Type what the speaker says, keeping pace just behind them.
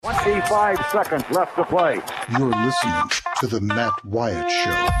25 seconds left to play. You're listening to the Matt Wyatt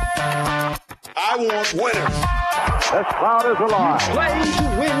Show. I want winners. This crowd is alive. Play to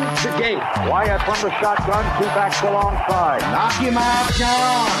win the game. Wyatt from the shotgun, two backs alongside. Knock him out,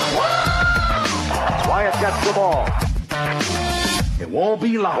 John. Wyatt gets the ball. It won't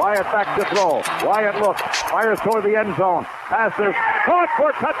be long. Wyatt back to throw. Wyatt looks, fires toward the end zone. Passes, caught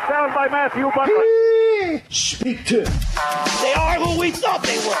for touchdown by Matthew Butler. Speak to. They are who we thought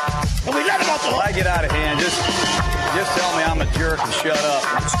they were. And we let them off the hook. I get out of hand. Just tell me I'm a jerk and shut up.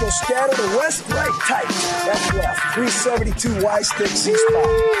 Let's go scatter the west, right, tight. That's left. 372 Y stick C-spot.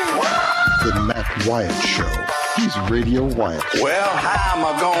 The Matt Wyatt Show. He's Radio Wyatt. Well, how am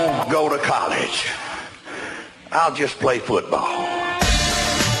I going to go to college? I'll just play football.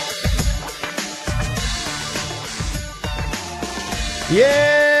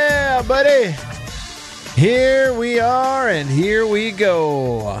 Yeah, buddy. Here we are, and here we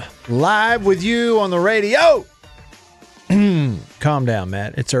go. Live with you on the radio. Calm down,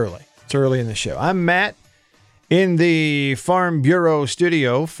 Matt. It's early. It's early in the show. I'm Matt in the Farm Bureau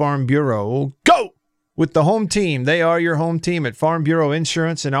studio. Farm Bureau, go! With the home team. They are your home team at Farm Bureau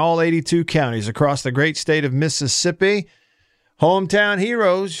Insurance in all 82 counties across the great state of Mississippi. Hometown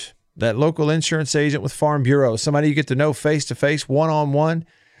heroes, that local insurance agent with Farm Bureau. Somebody you get to know face-to-face, one-on-one,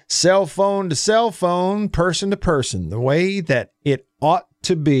 cell phone to cell phone, person to person, the way that it ought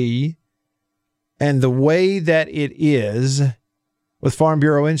to be and the way that it is with Farm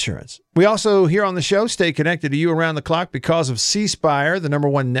Bureau Insurance. We also, here on the show, stay connected to you around the clock because of C Spire, the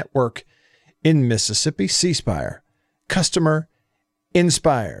 #1 network in Mississippi. C Spire, customer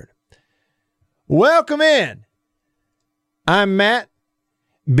inspired. Welcome in. I'm Matt.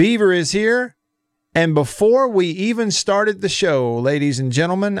 Beaver is here. And before we even started the show, ladies and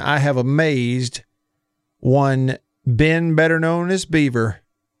gentlemen, I have amazed one Ben, better known as Beaver.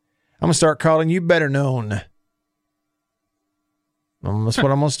 I'm going to start calling you better known. That's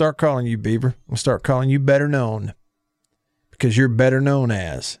what I'm going to start calling you, Beaver. I'm going to start calling you better known because you're better known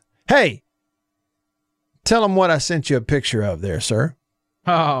as. Hey, tell them what I sent you a picture of there, sir.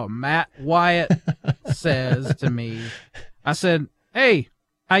 Oh, Matt Wyatt says to me, I said, hey,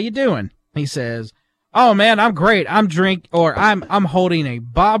 how you doing? He says, oh man, I'm great. I'm holding a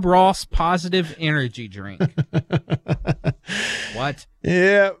Bob Ross positive energy drink. What?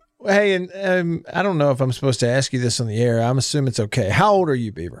 Yeah. Hey, and I don't know if I'm supposed to ask you this on the air. I'm assuming it's okay. How old are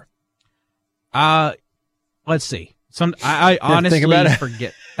you, Beaver? Let's see. I honestly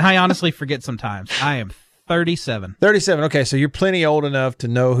forget. I honestly forget sometimes. I am 37. 37. Okay, so you're plenty old enough to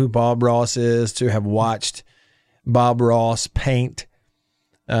know who Bob Ross is, to have watched Bob Ross paint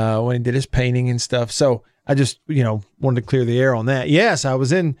when he did his painting and stuff. So I just, wanted to clear the air on that. Yes, I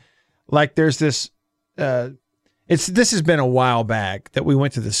was in, there's this, this has been a while back that we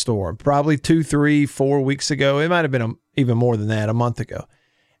went to the store, probably 2, 3, 4 weeks ago. It might have been even more than that, a month ago.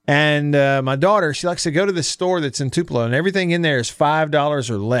 And my daughter, she likes to go to the store that's in Tupelo, and everything in there is $5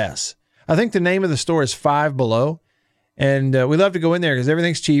 or less. I think the name of the store is Five Below. And we love to go in there because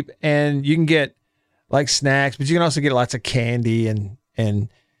everything's cheap, and you can get snacks, but you can also get lots of candy and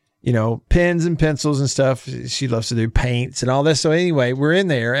pens and pencils and stuff. She loves to do paints and all this. So anyway, we're in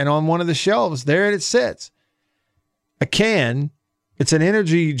there, and on one of the shelves, there it sits. A can. It's an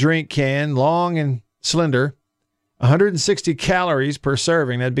energy drink can, long and slender, 160 calories per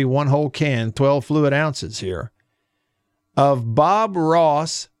serving. That'd be one whole can, 12 fluid ounces here, of Bob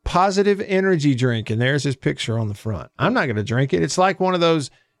Ross positive energy drink. And there's his picture on the front. I'm not going to drink it. It's like one of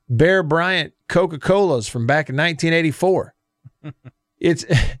those Bear Bryant Coca-Colas from back in 1984.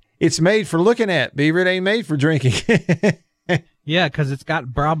 It's made for looking at, Beaver. It ain't made for drinking. Yeah, because it's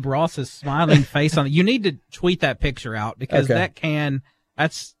got Bob Ross's smiling face on it. You need to tweet that picture out because that can,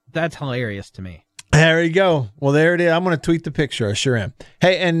 that's hilarious to me. There you go. Well, there it is. I'm going to tweet the picture. I sure am.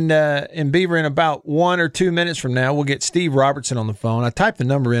 Hey, and Beaver, in about 1 or 2 minutes from now, we'll get Steve Robertson on the phone. I typed the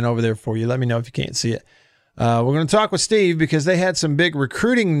number in over there for you. Let me know if you can't see it. We're going to talk with Steve because they had some big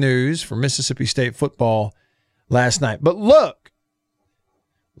recruiting news for Mississippi State football last night. But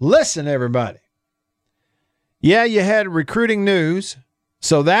listen, everybody. Yeah, you had recruiting news,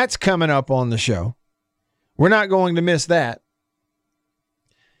 so that's coming up on the show. We're not going to miss that.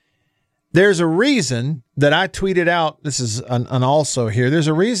 There's a reason that I tweeted out, this is an also here, there's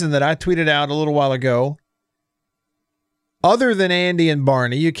a reason that I tweeted out a little while ago, other than Andy and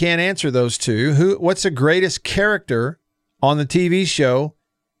Barney, you can't answer those two. What's the greatest character on the TV show,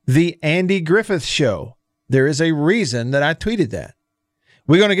 The Andy Griffith Show? There is a reason that I tweeted that.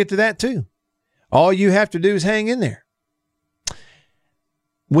 We're going to get to that too. All you have to do is hang in there.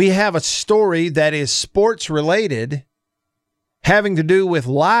 We have a story that is sports related having to do with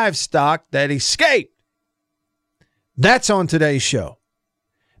livestock that escaped. That's on today's show.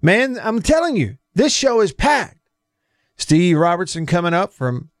 Man, I'm telling you, this show is packed. Steve Robertson coming up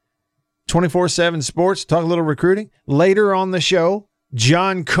from 24/7 Sports, talk a little recruiting. Later on the show,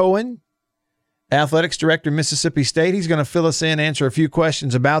 John Cohen, Athletics Director, Mississippi State. He's going to fill us in, answer a few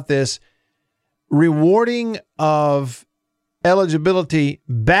questions about this rewarding of eligibility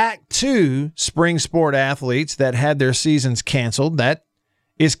back to spring sport athletes that had their seasons canceled. That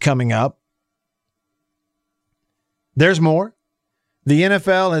is coming up. There's more. The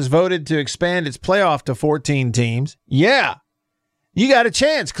NFL has voted to expand its playoff to 14 teams. Yeah, you got a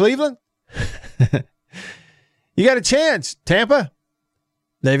chance, Cleveland. You got a chance, Tampa.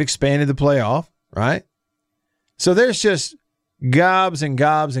 They've expanded the playoff, right? So there's just gobs and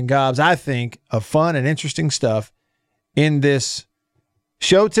gobs and gobs, I think, of fun and interesting stuff in this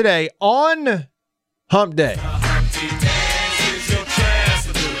show today on Hump Day.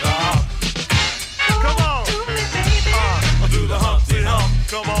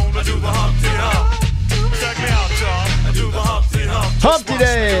 Humpty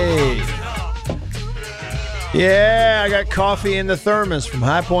Day. Yeah, I got coffee in the thermos from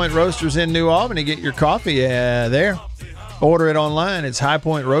High Point Roasters in New Albany. Get your coffee there. Order it online. It's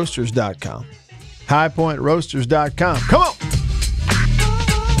highpointroasters.com. highpointroasters.com. Come on.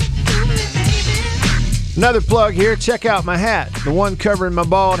 Another plug here. Check out my hat, the one covering my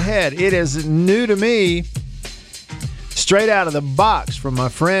bald head. It is new to me, straight out of the box from my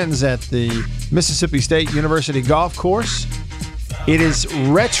friends at the Mississippi State University Golf Course. It is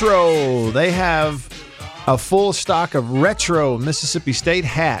retro. They have a full stock of retro Mississippi State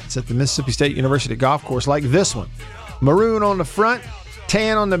hats at the Mississippi State University Golf Course, like this one. Maroon on the front,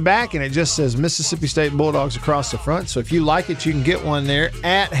 tan on the back, and it just says Mississippi State Bulldogs across the front. So if you like it, you can get one there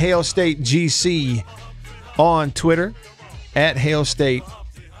at Hail State GC on Twitter, at Hail State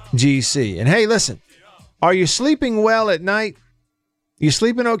GC. And hey, listen, are you sleeping well at night? You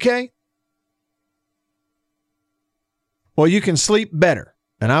sleeping okay? Well, you can sleep better,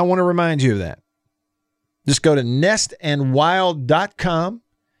 and I want to remind you of that. Just go to nestandwild.com.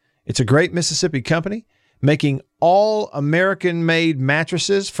 It's a great Mississippi company making all American-made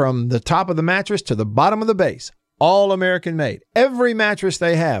mattresses from the top of the mattress to the bottom of the base. All American-made. Every mattress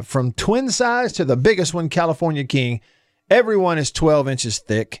they have, from twin size to the biggest one, California King, everyone is 12 inches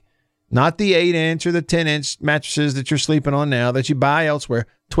thick. Not the 8-inch or the 10-inch mattresses that you're sleeping on now that you buy elsewhere.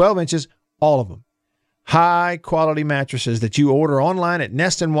 12 inches, all of them. High-quality mattresses that you order online at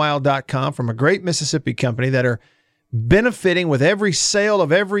nestandwild.com from a great Mississippi company that are benefiting with every sale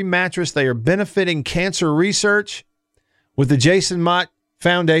of every mattress. They are benefiting cancer research with the Jason Mott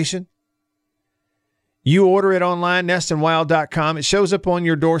Foundation. You order it online, nestandwild.com. It shows up on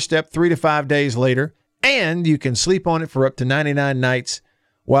your doorstep 3 to 5 days later, and you can sleep on it for up to 99 nights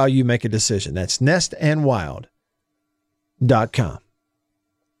while you make a decision. That's nestandwild.com.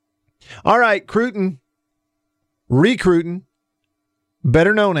 All right, recruiting,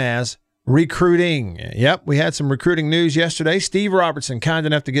 better known as recruiting. Yep, we had some recruiting news yesterday. Steve Robertson, kind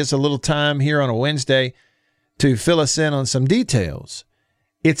enough to give us a little time here on a Wednesday to fill us in on some details.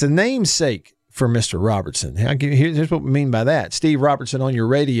 It's a namesake for Mr. Robertson. Here's what we mean by that. Steve Robertson on your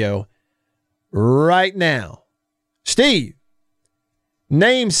radio right now. Steve,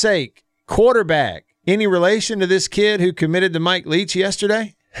 namesake, quarterback. Any relation to this kid who committed to Mike Leach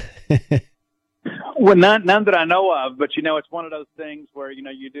yesterday? Well, none that I know of, but, it's one of those things where,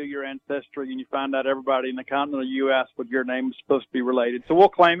 you do your ancestry and you find out everybody in the continental U.S. with your name is supposed to be related. So we'll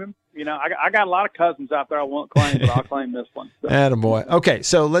claim him. I got a lot of cousins out there I won't claim, but I'll claim this one. So. Attaboy. Okay,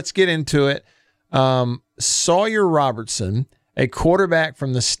 so let's get into it. Sawyer Robertson, a quarterback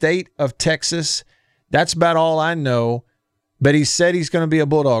from the state of Texas. That's about all I know, but he said he's going to be a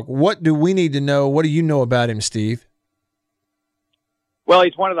Bulldog. What do we need to know? What do you know about him, Steve? Well,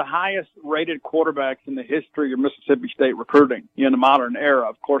 he's one of the highest-rated quarterbacks in the history of Mississippi State recruiting in the modern era.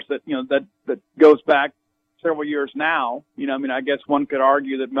 Of course, that goes back several years now. I guess one could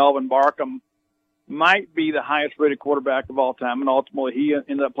argue that Melvin Barkham might be the highest-rated quarterback of all time, and ultimately he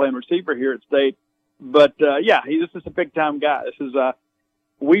ended up playing receiver here at State. But this is a big-time guy.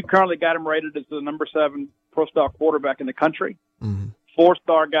 We've currently got him rated as the number 7 pro-style quarterback in the country. Mm-hmm.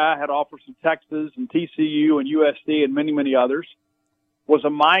 4-star guy, had offers from Texas and TCU and USC and many, many others. Was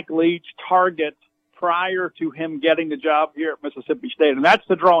a Mike Leach target prior to him getting the job here at Mississippi State. And that's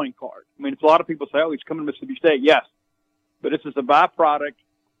the drawing card. If a lot of people say, he's coming to Mississippi State. Yes. But this is a byproduct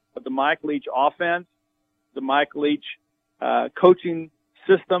of the Mike Leach offense, the Mike Leach coaching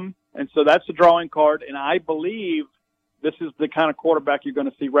system. And so that's the drawing card. And I believe this is the kind of quarterback you're going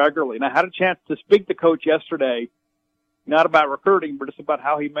to see regularly. And I had a chance to speak to Coach yesterday not about recruiting, but it's about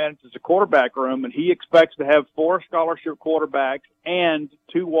how he manages the quarterback room. And he expects to have 4 scholarship quarterbacks and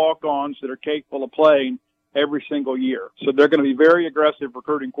 2 walk-ons that are capable of playing every single year. So they're going to be very aggressive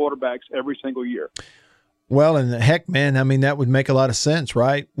recruiting quarterbacks every single year. Well, and heck, man, I mean, that would make a lot of sense,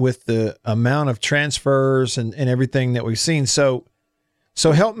 right? With the amount of transfers and everything that we've seen. So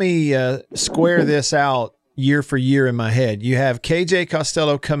help me square this out year for year in my head. You have KJ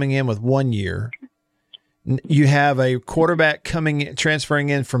Costello coming in with 1 year. You have a quarterback transferring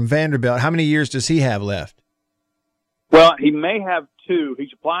in from Vanderbilt. How many years does he have left? Well, he may have 2. He's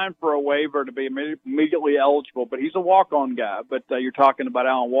applying for a waiver to be immediately eligible, but he's a walk-on guy. But you're talking about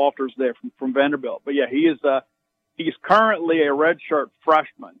Alan Walters there from Vanderbilt. But yeah, he's currently a redshirt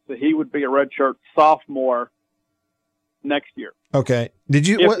freshman, so he would be a redshirt sophomore next year. Okay.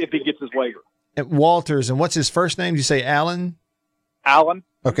 If he gets his waiver? Walters, and what's his first name? Did you say Alan? Alan.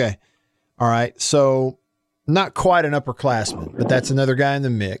 Okay. All right. So not quite an upperclassman, but that's another guy in the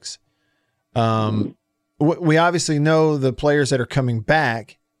mix. We obviously know the players that are coming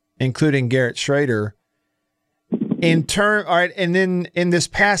back, including Garrett Schrader. All right, and then in this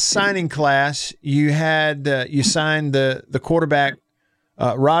past signing class, you had you signed the quarterback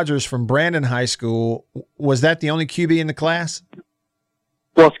Rogers from Brandon High School. Was that the only QB in the class?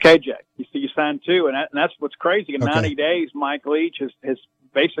 Well, it's KJ. You signed 2, and that's what's crazy. In 90 days, Mike Leach has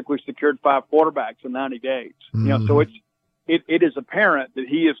basically secured 5 quarterbacks in 90 days. Mm-hmm. So it is apparent that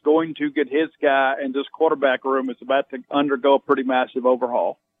he is going to get his guy, and this quarterback room is about to undergo a pretty massive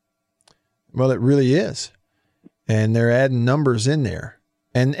overhaul. Well, it really is. And they're adding numbers in there.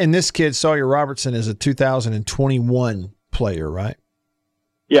 And this kid, Sawyer Robertson, is a 2021 player, right?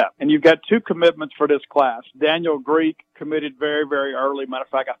 Yeah, and you've got 2 commitments for this class. Daniel Greek committed very, very early. Matter of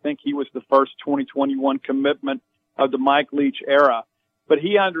fact, I think he was the first 2021 commitment of the Mike Leach era. But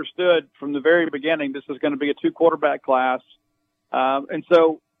he understood from the very beginning this is going to be a 2-quarterback class. And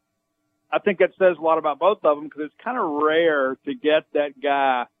so I think that says a lot about both of them, because it's kind of rare to get that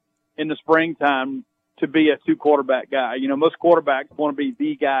guy in the springtime to be a 2-quarterback guy. Most quarterbacks want to be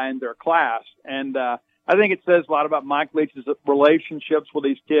the guy in their class. And I think it says a lot about Mike Leach's relationships with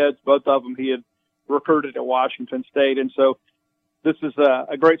these kids. Both of them he had recruited at Washington State. And so this is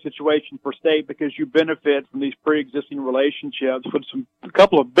a great situation for State, because you benefit from these pre-existing relationships with a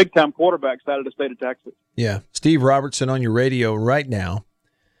couple of big-time quarterbacks out of the state of Texas. Yeah. Steve Robertson on your radio right now.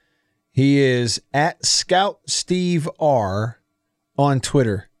 He is at Scout Steve R on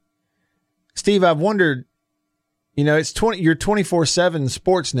Twitter. Steve, I've wondered, it's you're 24/7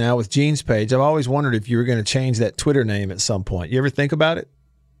 sports now with Gene's page. I've always wondered if you were going to change that Twitter name at some point. You ever think about it?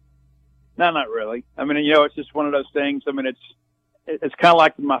 No, not really. I mean, it's just one of those things. I mean, it's kind of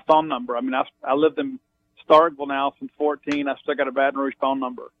like my phone number. I mean, I lived in Starkville now since 14. I still got a Baton Rouge phone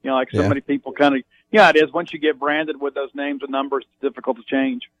number. So many people kind of, it is. Once you get branded with those names and numbers, it's difficult to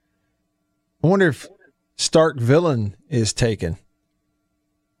change. I wonder if Stark Villain is taken.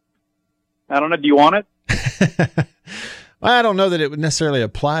 I don't know. Do you want it? I don't know that it would necessarily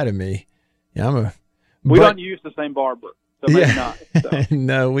apply to me. Yeah, we don't use the same barber, so maybe not. So.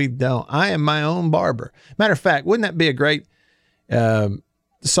 No, we don't. I am my own barber. Matter of fact, wouldn't that be a great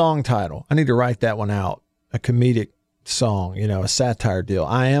song title? I need to write that one out. A comedic song, a satire deal.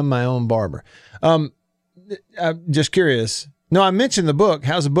 I am my own barber. I'm just curious. No, I mentioned the book.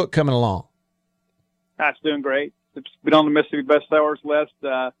 How's the book coming along? It's doing great. It's been on the Mississippi bestsellers list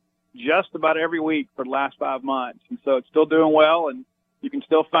just about every week for the last 5 months. And so it's still doing well, and you can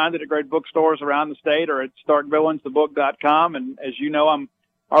still find it at great bookstores around the state or at starkvillainsthebook.com. And as you know, I'm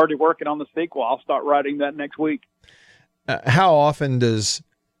already working on the sequel. I'll start writing that next week. How often does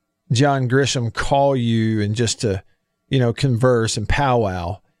John Grisham call you and just to, converse and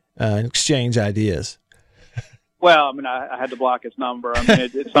powwow and exchange ideas? Well, I mean, I had to block his number. I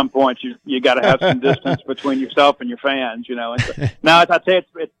mean, at some point, you got to have some distance between yourself and your fans, And so, now, I tell you,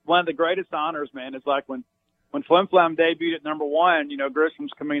 it's one of the greatest honors, man. It's like when Flim Flam debuted at number 1, Grisham's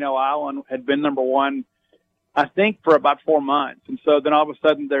Camino Island had been number 1, I think, for about 4 months. And so then all of a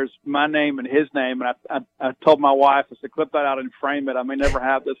sudden, there's my name and his name. And I told my wife, I said, clip that out and frame it. I may never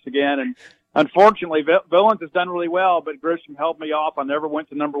have this again. And unfortunately, Villains has done really well, but Grisham held me off. I never went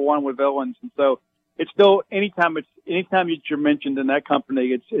to number 1 with Villains. And so it's still anytime you're mentioned in that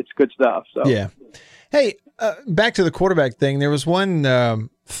company, it's good stuff. So yeah. Hey, back to the quarterback thing. There was one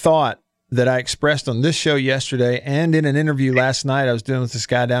thought that I expressed on this show yesterday and in an interview last night I was doing with this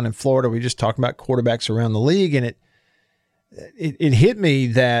guy down in Florida. We just talking about quarterbacks around the league, and it hit me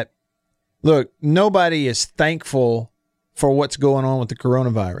that, look, nobody is thankful for what's going on with the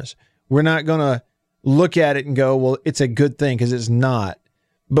coronavirus. We're not going to look at it and go, well, it's a good thing, because it's not.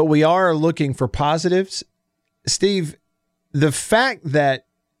 But we are looking for positives. Steve, the fact that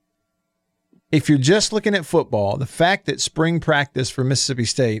if you're just looking at football, the fact that spring practice for Mississippi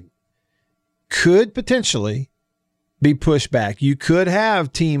State could potentially be pushed back. You could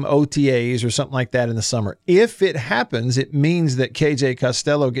have team OTAs or something like that in the summer. If it happens, it means that KJ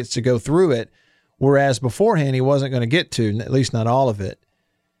Costello gets to go through it, whereas beforehand he wasn't going to get to, at least not all of it.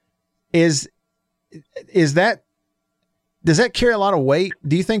 Does that carry a lot of weight?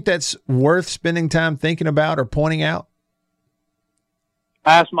 Do you think that's worth spending time thinking about or pointing out?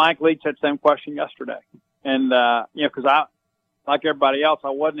 I asked Mike Leach that same question yesterday. And, because I, like everybody else,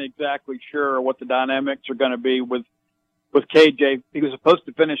 I wasn't exactly sure what the dynamics are going to be with KJ. He was supposed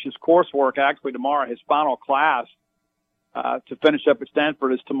to finish his coursework actually tomorrow. His final class to finish up at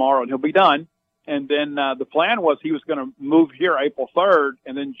Stanford is tomorrow, and he'll be done. And then the plan was he was going to move here April 3rd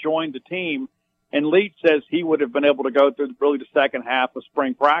and then join the team. And Leach says he would have been able to go through really the second half of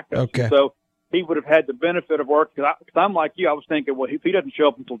spring practice. Okay. So he would have had the benefit of work. Because I'm like you, I was thinking, well, if he doesn't show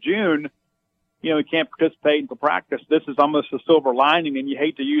up until June, he can't participate until practice. This is almost a silver lining, and you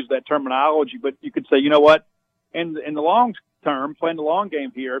hate to use that terminology, but you could say, you know what? In the long term, playing the long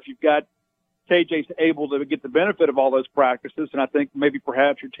game here, if you've got KJ's able to get the benefit of all those practices, and I think maybe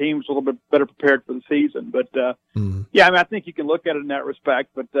perhaps your team's a little bit better prepared for the season. But, I think you can look at it in that respect.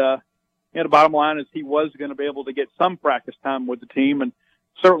 But, the bottom line is he was going to be able to get some practice time with the team, and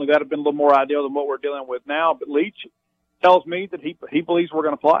certainly that would have been a little more ideal than what we're dealing with now. But Leach tells me that he believes we're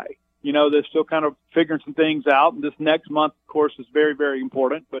going to play. They're still kind of figuring some things out, and this next month, of course, is very, very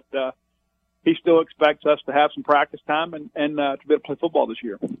important. But he still expects us to have some practice time and to be able to play football this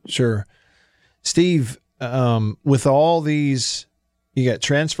year. Sure. Steve, with all these, you got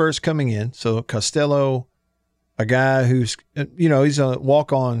transfers coming in. So Costello, a guy who's, he's a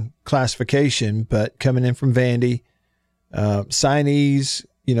walk-on classification, but coming in from Vandy. Signees,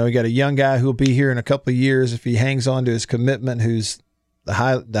 you got a young guy who'll be here in a couple of years if he hangs on to his commitment, who's the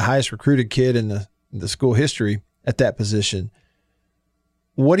highest recruited kid in the school history at that position.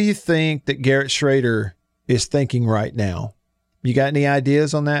 What do you think that Garrett Schrader is thinking right now? You got any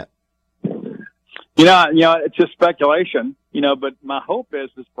ideas on that? It's just speculation, but my hope is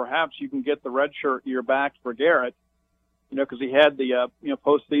perhaps you can get the redshirt year back for Garrett, because he had the,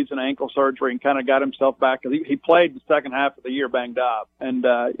 postseason ankle surgery and kind of got himself back. He played the second half of the year banged up. And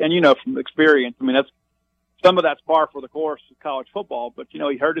from experience, some of that's par for the course of college football, but,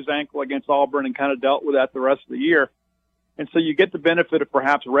 he hurt his ankle against Auburn and kind of dealt with that the rest of the year. And so you get the benefit of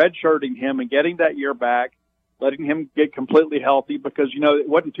perhaps redshirting him and getting that year back, letting him get completely healthy because, it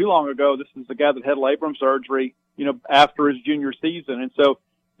wasn't too long ago. This is the guy that had labrum surgery, after his junior season. And so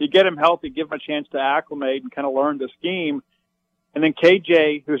you get him healthy, give him a chance to acclimate and kind of learn the scheme. And then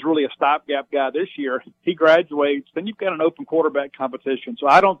KJ, who's really a stopgap guy this year, he graduates. Then you've got an open quarterback competition. So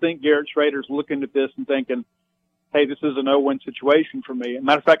I don't think Garrett Schrader's looking at this and thinking, hey, this is a no-win situation for me. As a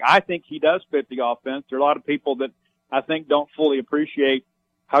matter of fact, I think he does fit the offense. There are a lot of people that I think don't fully appreciate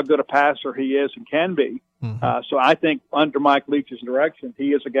how good a passer he is and can be. Mm-hmm. So I think under Mike Leach's direction, he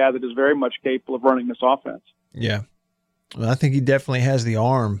is a guy that is very much capable of running this offense. Yeah. Well, I think he definitely has the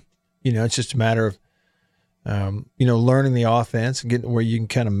arm. It's just a matter of, learning the offense and getting where you can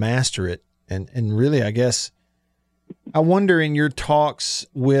kind of master it. And really, I guess, I wonder in your talks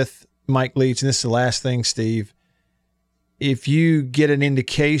with Mike Leach, and this is the last thing, Steve, if you get an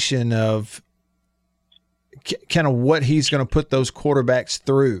indication of kind of what he's going to put those quarterbacks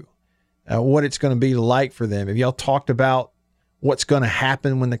through, what it's going to be like for them. Have y'all talked about what's going to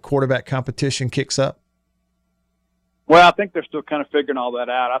happen when the quarterback competition kicks up? Well, I think they're still kind of figuring all that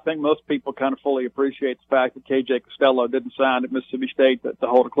out. I think most people kind of fully appreciate the fact that KJ Costello didn't sign at Mississippi State to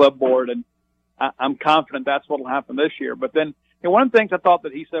hold a club board, and I'm confident that's what will happen this year. But then one of the things I thought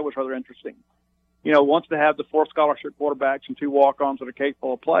that he said was rather interesting. Wants to have the 4 scholarship quarterbacks and 2 walk-ons that are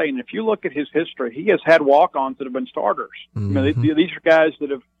capable of playing. And if you look at his history, he has had walk-ons that have been starters. Mm-hmm. These are guys that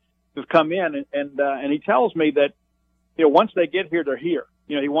have come in, and he tells me that once they get here, they're here.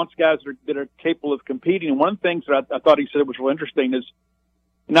 He wants guys that are capable of competing. And one of the things that I thought he said was really interesting is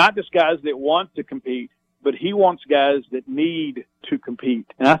not just guys that want to compete, but he wants guys that need to compete.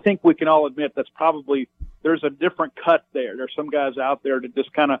 And I think we can all admit there's a different cut there. There's some guys out there that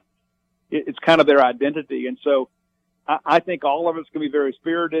just it's kind of their identity. And so I think all of it's going to be very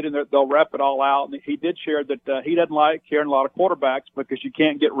spirited and they'll rep it all out. And he did share that he doesn't like carrying a lot of quarterbacks because you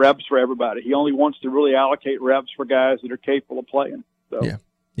can't get reps for everybody. He only wants to really allocate reps for guys that are capable of playing. So.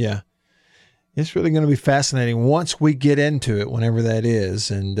 Yeah. It's really going to be fascinating once we get into it, whenever that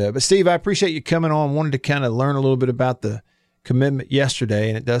is. And but Steve, I appreciate you coming on. Wanted to kind of learn a little bit about the commitment yesterday,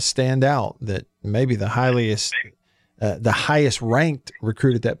 and it does stand out that maybe the highest ranked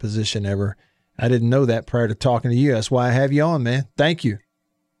recruit at that position ever I didn't know that prior to talking to you. That's why I have you on, man. Thank you.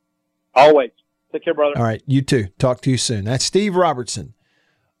 Always. Take care, brother. All right, you too. Talk to you soon. That's Steve Robertson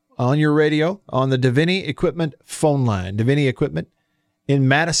on your radio on the Davini Equipment phone line. Davini Equipment in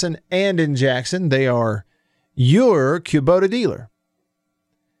Madison and in Jackson. They are your Kubota dealer.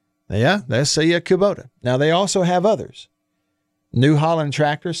 Yeah, that's a Kubota. Now, they also have others. New Holland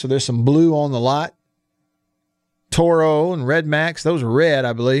tractors, so there's some blue on the lot. Toro and Red Max, those are red,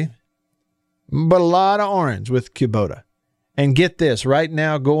 I believe. But a lot of orange with Kubota. And get this, right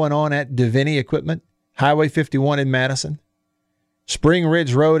now going on at Davini Equipment, Highway 51 in Madison, Spring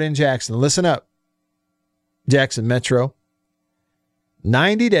Ridge Road in Jackson. Listen up, Jackson Metro.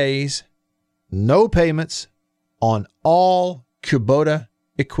 90 days, no payments on all Kubota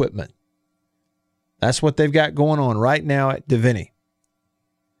equipment. That's what they've got going on right now at Davini.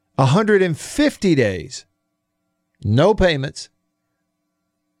 150 days, no payments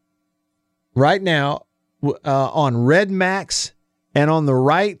right now on Red Max and on the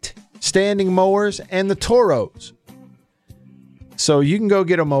right standing mowers and the Toros. So you can go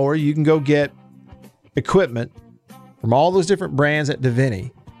get a mower, you can go get equipment from all those different brands at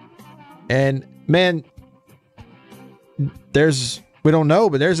Davini. And man, we don't know,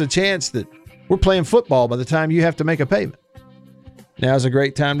 but there's a chance that we're playing football by the time you have to make a payment. Now's a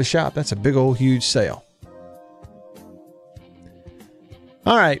great time to shop. That's a big old huge sale.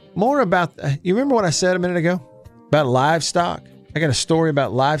 All right, more about, you remember what I said a minute ago about livestock? I got a story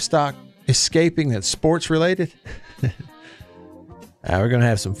about livestock escaping that's sports related. We're going to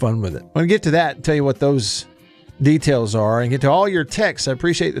have some fun with it. I'm going to get to that and tell you what those details are and get to all your texts. I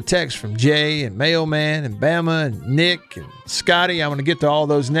appreciate the texts from Jay and Mailman and Bama and Nick and Scotty. I'm going to get to all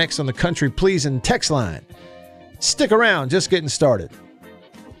those next on the Country Pleasing text line. Stick around, just getting started.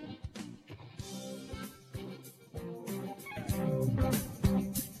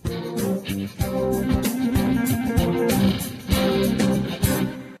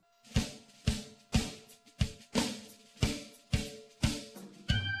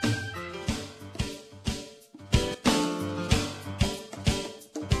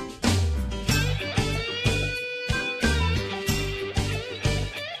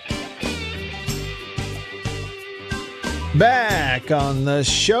 Back on the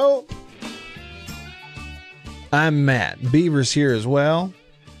show. I'm Matt. Beaver's here as well.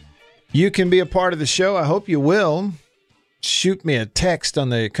 You can be a part of the show. I hope you will. Shoot me a text on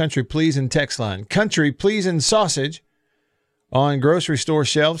the Country Pleasing text line. Country Pleasing sausage on grocery store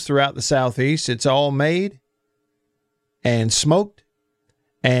shelves throughout the Southeast. It's all made and smoked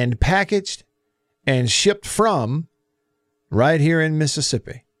and packaged and shipped from right here in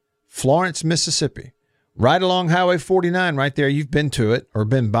Mississippi. Florence, Mississippi. Right along Highway 49, right there. You've been to it or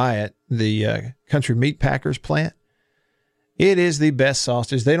been by it, the Country Meat Packers plant. It is the best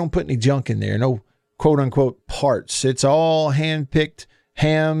sausage. They don't put any junk in there, no quote-unquote parts. It's all hand-picked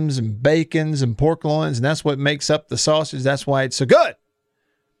hams and bacons and pork loins, and that's what makes up the sausage. That's why it's so good.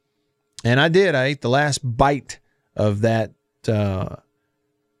 And I ate the last bite of that jalapeno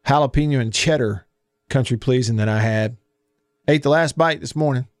and cheddar Country Pleasing that I had. Ate the last bite this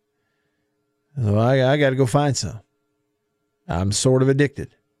morning. So I got to go find some. I'm sort of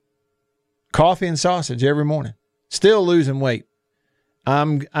addicted. Coffee and sausage every morning. Still losing weight.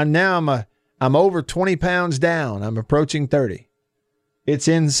 I'm over 20 pounds down. I'm approaching 30. It's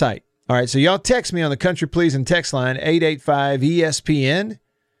in sight. All right, so y'all text me on the Country Pleasing text line 885-ESPN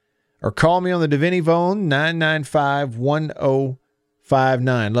or call me on the Davini phone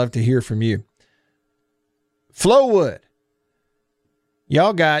 995-1059. Love to hear from you. Flowwood.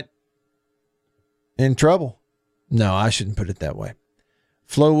 Y'all got in trouble. No, I shouldn't put it that way.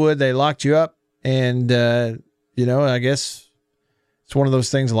 Flowwood, they locked you up, and, I guess it's one of those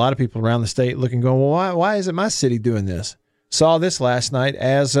things a lot of people around the state looking, going, well, why isn't my city doing this? Saw this last night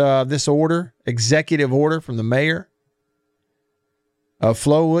as this executive order from the mayor of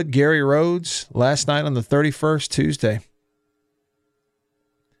Flowwood, Gary Rhodes, last night on the 31st, Tuesday.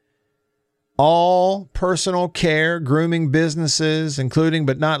 All personal care, grooming businesses, including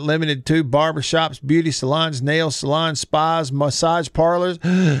but not limited to barbershops, beauty salons, nail salons, spas, massage parlors,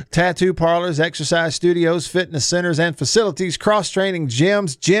 tattoo parlors, exercise studios, fitness centers, and facilities, cross-training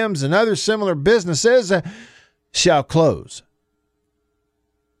gyms, and other similar businesses shall close.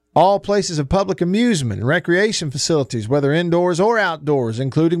 All places of public amusement and recreation facilities, whether indoors or outdoors,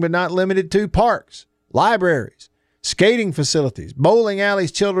 including but not limited to parks, libraries, skating facilities, bowling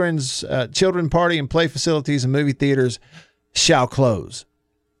alleys, children party and play facilities, and movie theaters shall close.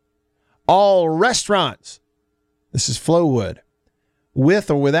 All restaurants, this is Flowwood,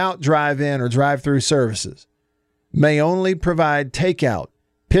 with or without drive-in or drive-through services, may only provide takeout,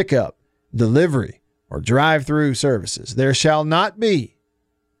 pickup, delivery, or drive-through services. There shall not be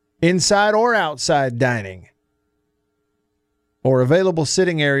inside or outside dining or available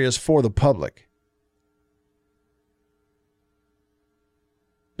sitting areas for the public.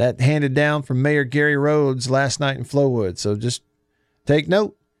 That handed down from Mayor Gary Rhodes last night in Flowood. So just take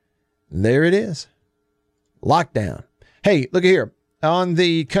note. There it is. Lockdown. Hey, look at here. On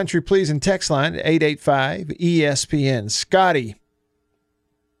the Country Pleasing text line, 885-ESPN, Scotty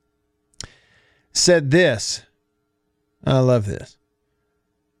said this. I love this.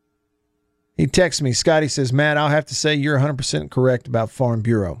 He texts me. Scotty says, Matt, I'll have to say you're 100% correct about Farm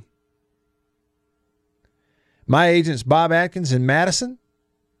Bureau. My agent's Bob Atkins in Madison.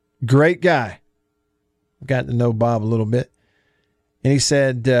 Great guy. I've gotten to know Bob a little bit. And he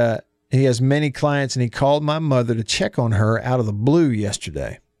said he has many clients, and he called my mother to check on her out of the blue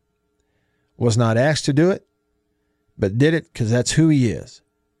yesterday. Was not asked to do it, but did it because that's who he is.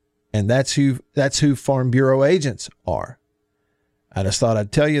 And that's who Farm Bureau agents are. I just thought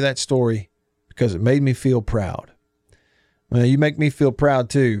I'd tell you that story because it made me feel proud. Well, you make me feel proud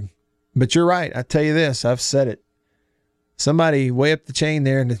too. But you're right. I tell you this, I've said it. Somebody way up the chain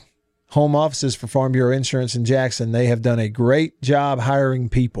there in the home offices for Farm Bureau Insurance in Jackson, they have done a great job hiring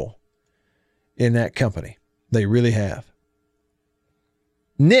people in that company. They really have.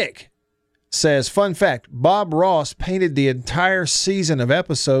 Nick says, fun fact, Bob Ross painted the entire season of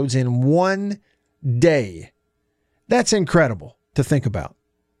episodes in one day. That's incredible to think about.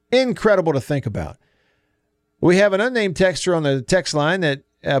 Incredible to think about. We have an unnamed texter on the text line that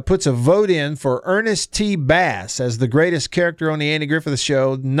puts a vote in for Ernest T. Bass as the greatest character on the Andy Griffith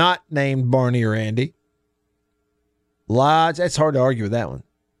Show, not named Barney or Andy. It's hard to argue with that one.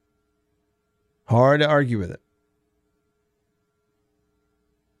 Hard to argue with it.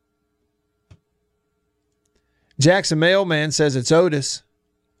 Jackson Mailman says it's Otis.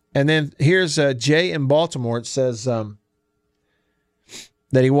 And then here's Jay in Baltimore. It says that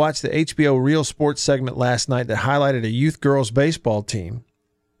he watched the HBO Real Sports segment last night that highlighted a youth girls baseball team.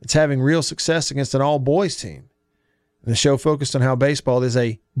 It's having real success against an all-boys team. And the show focused on how baseball is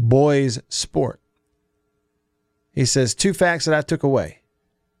a boys' sport. He says, 2 facts that I took away.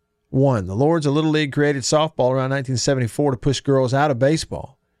 1, the Lords of Little League created softball around 1974 to push girls out of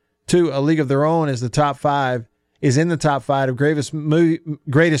baseball. 2, a league of their own is in the top 5 of greatest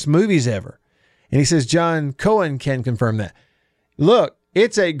movies ever. And he says John Cohen can confirm that. Look,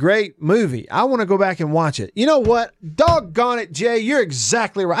 it's a great movie. I want to go back and watch it. You know what? Doggone it, Jay, you're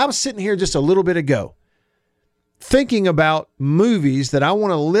exactly right. I was sitting here just a little bit ago thinking about movies that I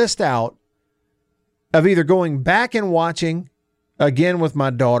want to list out of either going back and watching again with my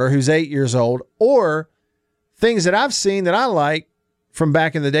daughter who's 8 years old, or things that I've seen that I like from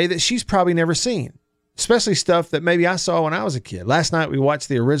back in the day that she's probably never seen, especially stuff that maybe I saw when I was a kid. Last night we watched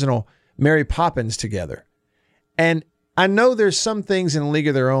the original Mary Poppins together. And I know there's some things in A League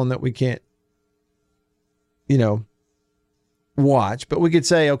of Their Own that we can't, watch, but we could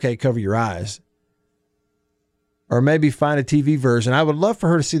say, okay, cover your eyes. Or maybe find a TV version. I would love for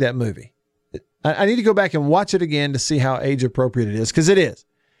her to see that movie. I need to go back and watch it again to see how age appropriate it is, because it is.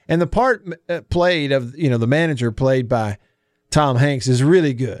 And the part played of, the manager played by Tom Hanks is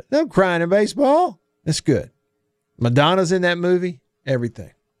really good. No crying in baseball. It's good. Madonna's in that movie.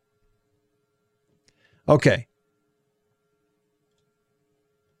 Everything. Okay.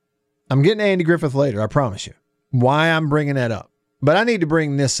 I'm getting to Andy Griffith later, I promise you. Why I'm bringing that up. But I need to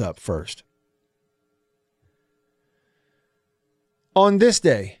bring this up first. On this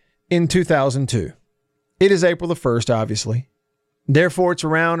day in 2002, it is April the 1st, obviously. Therefore, it's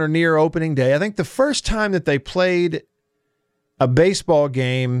around or near opening day. I think the first time that they played a baseball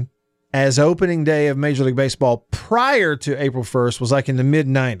game as opening day of Major League Baseball prior to April 1st was like in the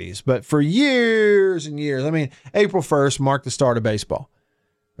mid-90s. But for years and years, April 1st marked the start of baseball,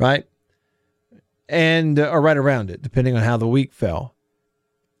 right? And or right around it, depending on how the week fell.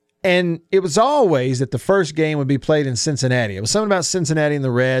 And it was always that the first game would be played in Cincinnati. It was something about Cincinnati and the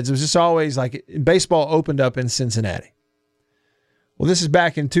Reds. It was just always like baseball opened up in Cincinnati. Well, this is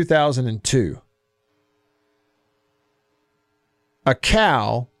back in 2002. A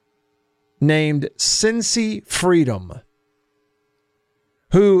cow named Cincy Freedom,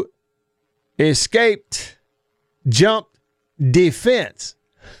 who escaped, jumped, defense,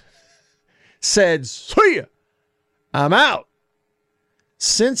 said, "See ya, I'm out."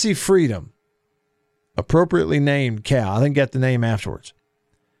 Cincy Freedom, appropriately named cow, I think got the name afterwards,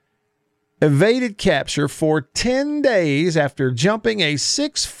 evaded capture for 10 days after jumping a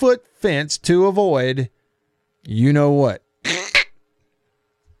 6-foot fence to avoid you know what.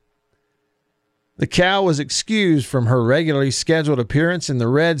 The cow was excused from her regularly scheduled appearance in the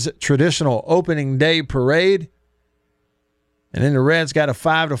Reds' traditional opening day parade. And then the Reds got a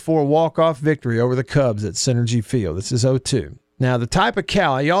 5-4 walk-off victory over the Cubs at Synergy Field. This is 0-2. Now, the type of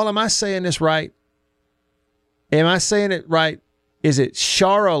cow, y'all, am I saying this right? Am I saying it right? Is it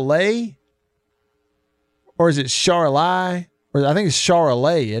Charolais? Or is it Charolais? Or I think it's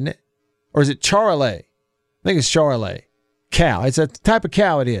Charolais, isn't it? Or is it Charolais? I think it's Charolais. Cow. It's a type of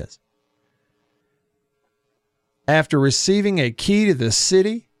cow it is. After receiving a key to the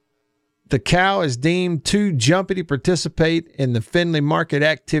city, the cow is deemed too jumpy to participate in the Findlay Market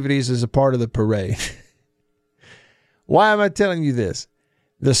activities as a part of the parade. Why am I telling you this?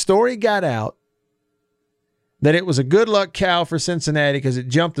 The story got out that it was a good luck cow for Cincinnati because it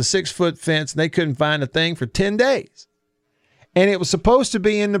jumped a 6-foot fence and they couldn't find a thing for 10 days. And it was supposed to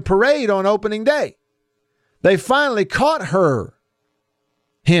be in the parade on opening day. They finally caught her,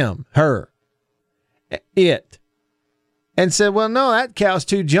 it, and said, well, no, that cow's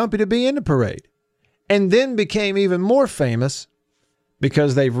too jumpy to be in the parade. And then became even more famous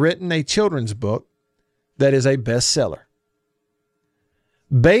because they've written a children's book that is a bestseller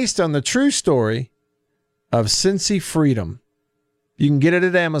based on the true story of Cincy Freedom. You can get it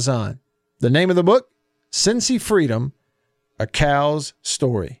at Amazon. The name of the book, Cincy Freedom, A Cow's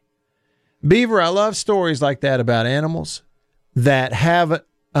Story. Beaver, I love stories like that about animals that have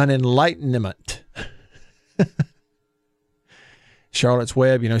an enlightenment. Charlotte's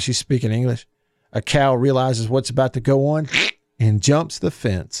Web, she's speaking English. A cow realizes what's about to go on and jumps the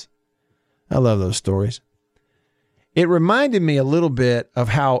fence. I love those stories. It reminded me a little bit of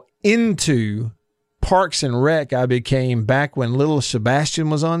how into Parks and Rec I became back when Little Sebastian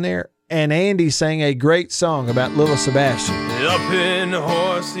was on there, and Andy sang a great song about Little Sebastian. Up in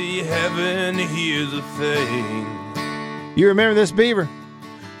horsey heaven, here's a thing. You remember this, Beaver?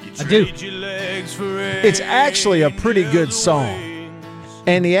 I do. It's actually a pretty good song.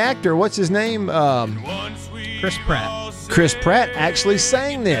 And the actor, what's his name? Chris Pratt. Chris Pratt actually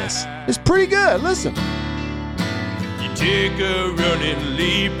sang this. It's pretty good. Listen. You take a running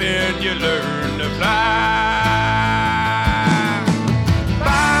leap and you learn to fly.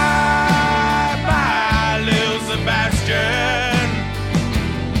 Bye, bye, little Sebastian.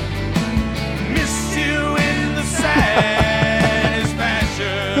 Miss you in the saddest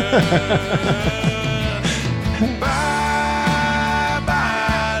fashion. Bye,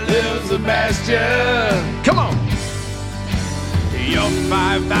 bye, little Sebastian. Come on. You're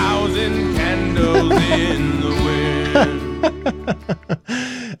 5,000 candles in the wind.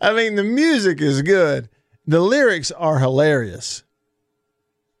 I mean, the music is good. The lyrics are hilarious.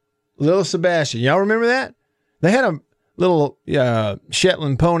 Little Sebastian. Y'all remember that? They had a little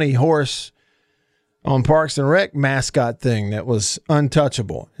Shetland pony horse on Parks and Rec mascot thing that was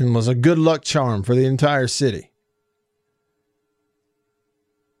untouchable and was a good luck charm for the entire city.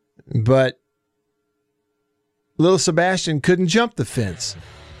 But Little Sebastian couldn't jump the fence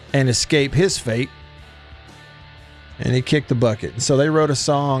and escape his fate. And he kicked the bucket. So they wrote a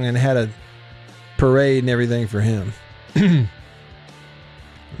song and had a parade and everything for him.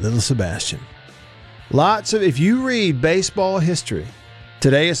 Little Sebastian. If you read baseball history,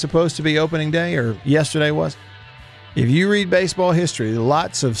 today is supposed to be opening day, or yesterday was. If you read baseball history,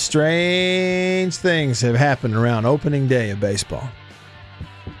 lots of strange things have happened around opening day of baseball.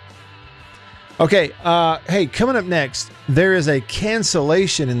 Okay, hey, coming up next, there is a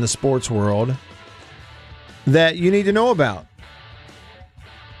cancellation in the sports world that you need to know about.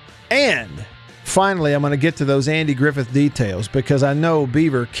 And finally, I'm going to get to those Andy Griffith details because I know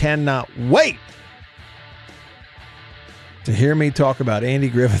Beaver cannot wait to hear me talk about Andy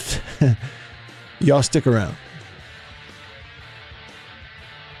Griffith. Y'all stick around.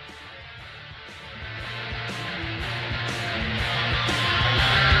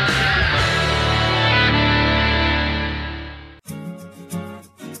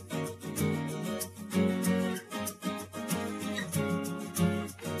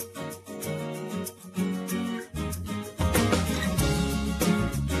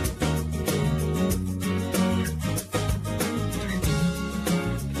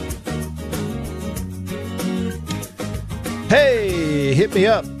 Hey, hit me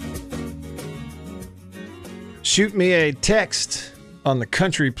up. Shoot me a text on the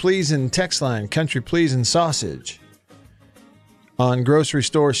Country Pleasin' text line, Country Pleasin' Sausage, on grocery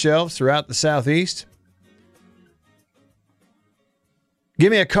store shelves throughout the Southeast. Give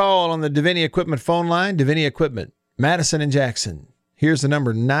me a call on the Davini Equipment phone line, Davini Equipment, Madison and Jackson. Here's the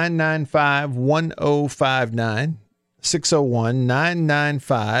number, 995-1059.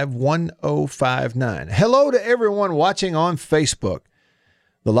 601-995-1059. Hello to everyone watching on Facebook.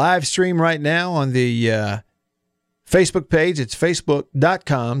 the live stream right now on the Facebook page. It's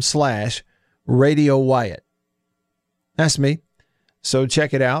facebook.com/Radio Wyatt. That's me. So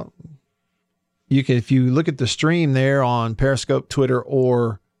check it out. You can, if you look at the stream there on Periscope, Twitter,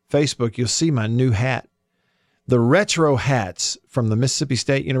 or Facebook, you'll see my new hat. The retro hats from the Mississippi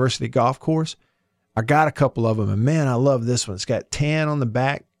State University golf course. I got a couple of them, and man, I love this one. It's got tan on the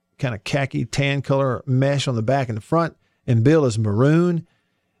back, kind of khaki tan color mesh on the back and the front, and bill is maroon.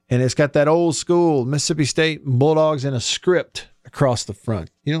 And it's got that old school Mississippi State Bulldogs in a script across the front.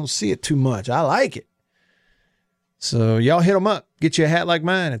 You don't see it too much. I like it. So y'all hit them up. Get you a hat like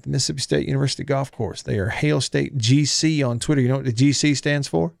mine at the Mississippi State University golf course. They are Hail State GC on Twitter. You know what the GC stands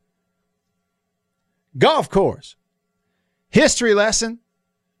for? Golf course. History lesson.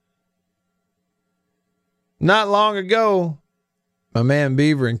 Not long ago, my man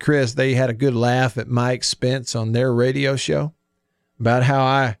Beaver and Chris, they had a good laugh at Mike Spence on their radio show about how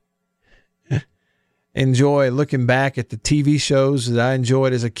I enjoy looking back at the TV shows that I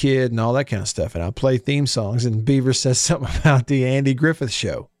enjoyed as a kid and all that kind of stuff. And I play theme songs, and Beaver says something about the Andy Griffith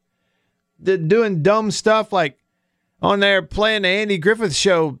Show. Doing dumb stuff like on there playing the Andy Griffith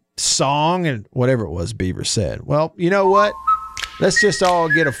Show song and whatever it was Beaver said. Well, you know what? Let's just all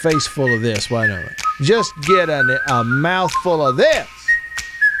get a face full of this. Why don't we? Just get a mouthful of this.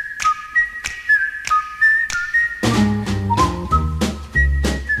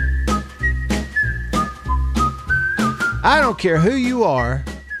 I don't care who you are.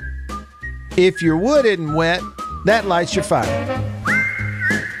 If your wood isn't wet, that lights your fire.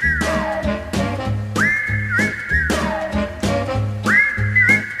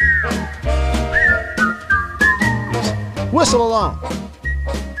 Whistle along.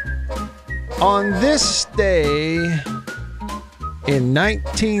 On this day in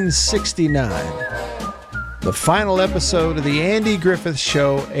 1969, the final episode of the Andy Griffith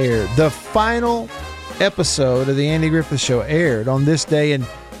Show aired. The final episode of the Andy Griffith Show aired on this day in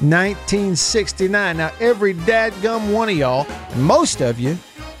 1969. Now, every dadgum one of y'all, and most of you,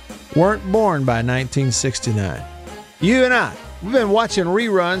 weren't born by 1969. You and I, we've been watching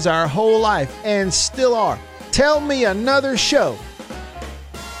reruns our whole life and still are. Tell me another show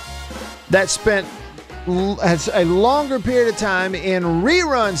that has a longer period of time in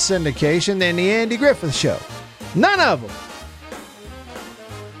rerun syndication than the Andy Griffith Show. None of them.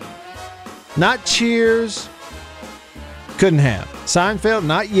 Not Cheers. Couldn't have. Seinfeld,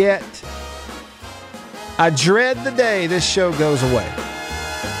 not yet. I dread the day this show goes away.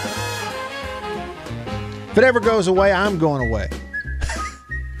 If it ever goes away, I'm going away.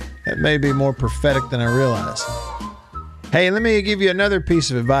 That may be more prophetic than I realize. Hey, let me give you another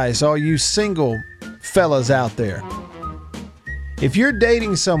piece of advice, all you single fellas out there. If you're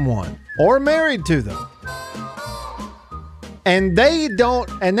dating someone or married to them, and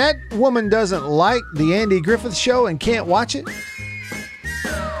that woman doesn't like the Andy Griffith Show and can't watch it,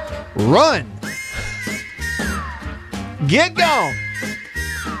 run. Get gone.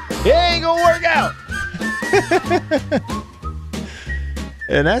 It ain't gonna work out.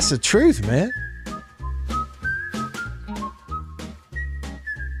 And that's the truth, man.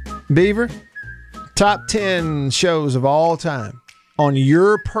 Beaver, top 10 shows of all time on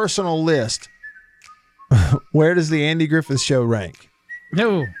your personal list. Where does the Andy Griffith Show rank?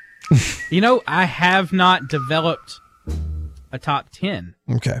 No. I have not developed a top 10.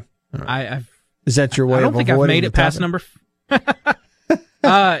 Okay. Right. Is that your way of avoiding? I don't think I've made it past number.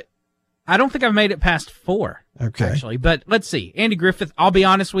 I don't think I've made it past 4. Okay. Actually, but let's see. Andy Griffith. I'll be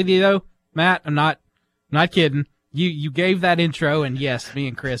honest with you though, Matt. I'm not kidding. You gave that intro, and yes, me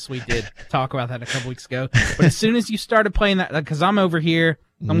and Chris, we did talk about that a couple weeks ago. But as soon as you started playing that, because I'm over here,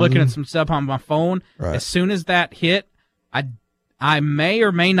 I'm looking at some stuff on my phone. Right. As soon as that hit, I may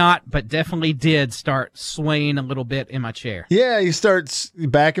or may not, but definitely did start swaying a little bit in my chair. Yeah, you start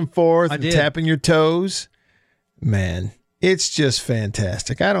back and forth and tapping your toes. Man, it's just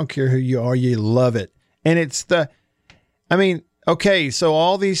fantastic. I don't care who you are, you love it. And okay, so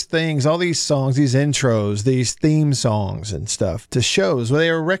all these things, all these songs, these intros, these theme songs and stuff to shows, they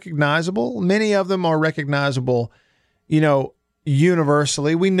are recognizable. Many of them are recognizable,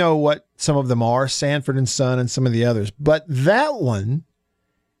 universally. We know what some of them are, Sanford and Son and some of the others. But that one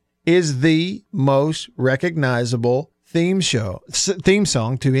is the most recognizable theme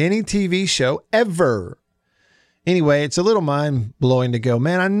song to any TV show ever. Anyway, it's a little mind-blowing to go,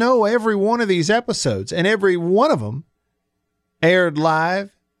 man, I know every one of these episodes, and every one of them aired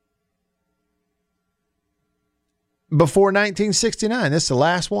live before 1969. This is the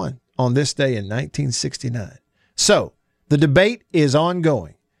last one on this day in 1969. So, the debate is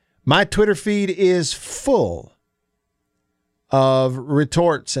ongoing. My Twitter feed is full of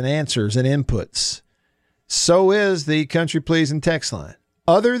retorts and answers and inputs. So is the Country Please and text line.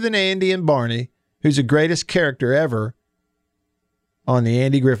 Other than Andy and Barney, who's the greatest character ever on the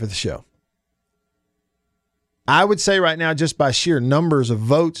Andy Griffith Show? I would say right now, just by sheer numbers of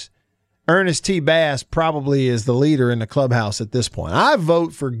votes, Ernest T. Bass probably is the leader in the clubhouse at this point. I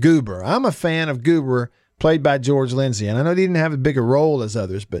vote for Goober. I'm a fan of Goober, played by George Lindsay. And I know he didn't have as big a role as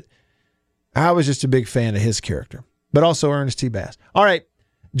others, but I was just a big fan of his character. But also Ernest T. Bass. All right,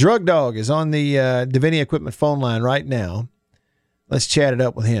 Drug Dog is on the Davini Equipment phone line right now. Let's chat it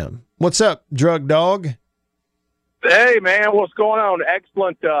up with him. What's up, Drug Dog? Hey, man, what's going on?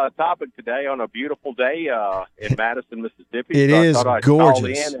 Excellent topic today on a beautiful day in Madison, Mississippi. It is gorgeous. Call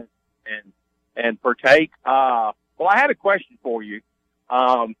in and partake. Well, I had a question for you.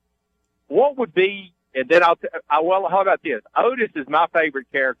 What would be, and then well, how about this? Otis is my favorite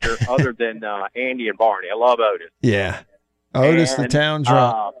character other than Andy and Barney. I love Otis. Yeah. Otis, the town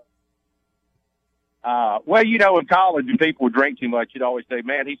drunk. Well, you know, in college, when people would drink too much, you'd always say,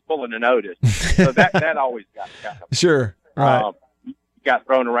 man, he's pulling an Otis. So that always got kind of, sure, right. Got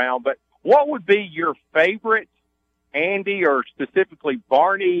thrown around. But what would be your favorite Andy or specifically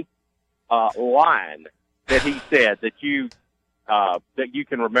Barney line that he said that you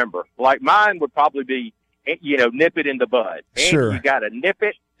can remember? Like mine would probably be, you know, nip it in the bud. Andy, sure. You got to nip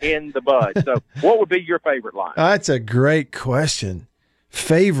it in the bud. So what would be your favorite line? That's a great question.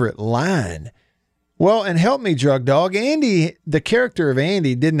 Favorite line? Well, and help me, Drug Dog. Andy, the character of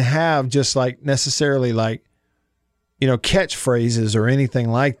Andy didn't have just like necessarily like, you know, catchphrases or anything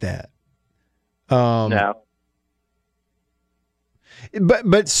like that. No.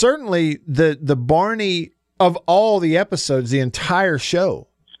 But certainly the Barney of all the episodes, the entire show,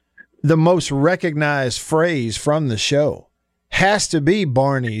 the most recognized phrase from the show has to be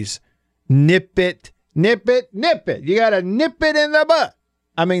Barney's nip it, nip it, nip it. You got to nip it in the butt.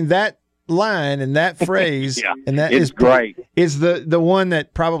 I mean, that line and that phrase yeah, and that is great. Is the one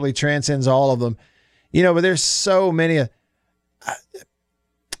that probably transcends all of them. You know, but there's so many.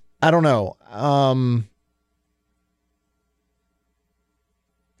 I don't know.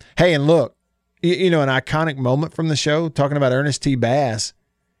 Hey, and look, you know, an iconic moment from the show, talking about Ernest T. Bass,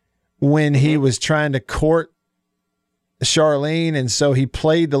 when he was trying to court Charlene, and so he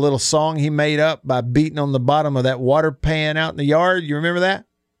played the little song he made up by beating on the bottom of that water pan out in the yard. You remember that?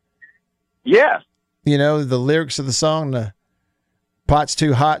 Yes. You know, the lyrics of the song, the pot's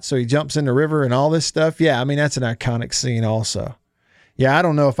too hot, so he jumps in the river and all this stuff. Yeah, I mean, that's an iconic scene also. Yeah, I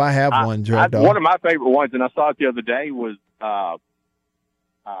don't know if I have one, Drug Dog. One of my favorite ones, and I saw it the other day, was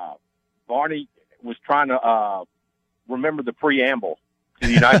Barney was trying to remember the preamble to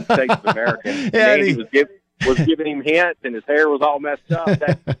the United States of America. Yeah, and he was giving him hints, and his hair was all messed up.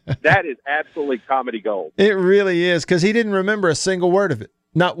 That is absolutely comedy gold. It really is, because he didn't remember a single word of it.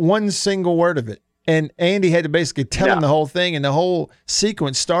 Not one single word of it. And Andy had to basically tell him the whole thing, and the whole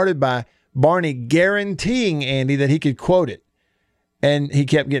sequence started by Barney guaranteeing Andy that he could quote it. And he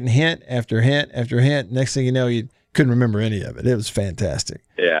kept getting hint after hint after hint. Next thing you know, you couldn't remember any of it. It was fantastic.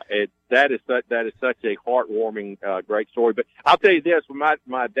 Yeah, that is such a heartwarming, great story. But I'll tell you this: when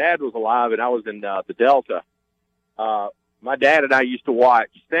my dad was alive and I was in the Delta, my dad and I used to watch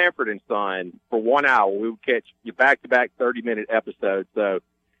Sanford and Son for 1 hour. We would catch back-to-back 30-minute episodes. So,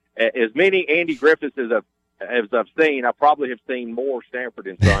 as many Andy Griffiths as I've seen, I probably have seen more Sanford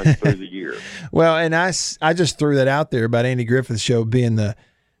and Son through the years. Well, and I just threw that out there about Andy Griffith's show being the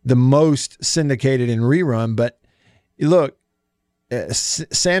most syndicated in rerun. But look,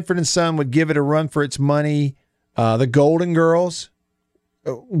 Sanford and Son would give it a run for its money. The Golden Girls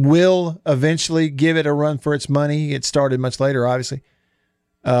will eventually give it a run for its money. It started much later, obviously.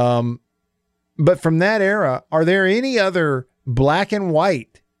 But from that era, are there any other black and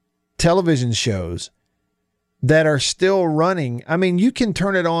white television shows that are still running? I mean, you can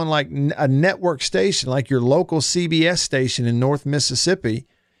turn it on like a network station, like your local CBS station in North Mississippi.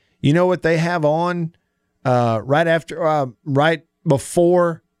 You know what they have on right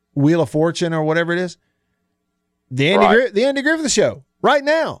before Wheel of Fortune or whatever it is? The Andy Griffith Show right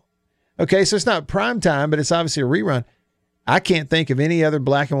now. Okay, so it's not prime time, but it's obviously a rerun. I can't think of any other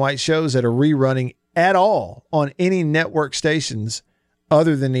black and white shows that are rerunning at all on any network stations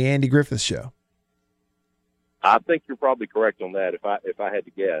other than the Andy Griffith Show. I think you're probably correct on that. If I had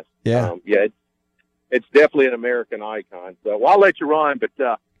to guess, yeah, it's definitely an American icon. So I'll let you run,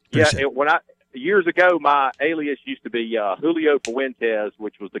 but years ago, my alias used to be Julio Fuentes,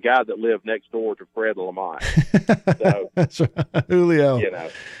 which was the guy that lived next door to Fred Lamont. So, that's right. Julio. You know,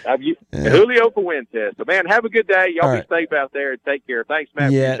 Julio Fuentes. So, man, have a good day. Y'all All be right. safe out there and take care. Thanks, Matt,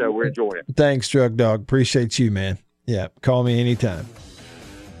 for your show. We're enjoying it. Thanks, Drug Dog. Appreciate you, man. Yeah, call me anytime.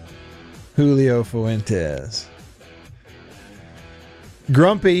 Julio Fuentes.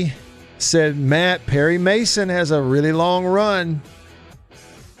 Grumpy said, Matt, Perry Mason has a really long run.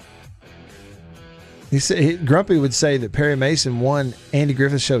 He said Grumpy would say that Perry Mason won Andy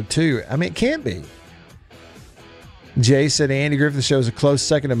Griffith's Show too. I mean, it can't be. Jay said Andy Griffith's Show is a close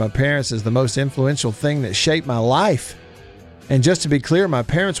second to my parents as the most influential thing that shaped my life. And just to be clear, my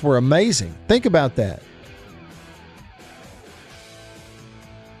parents were amazing. Think about that.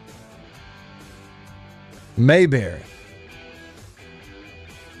 Mayberry.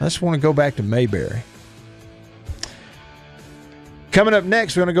 I just want to go back to Mayberry. Coming up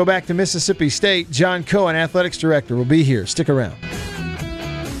next, we're going to go back to Mississippi State. John Cohen, athletics director, will be here. Stick around.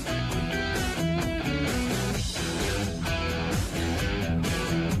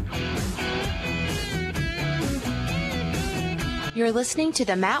 You're listening to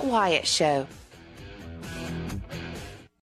The Matt Wyatt Show.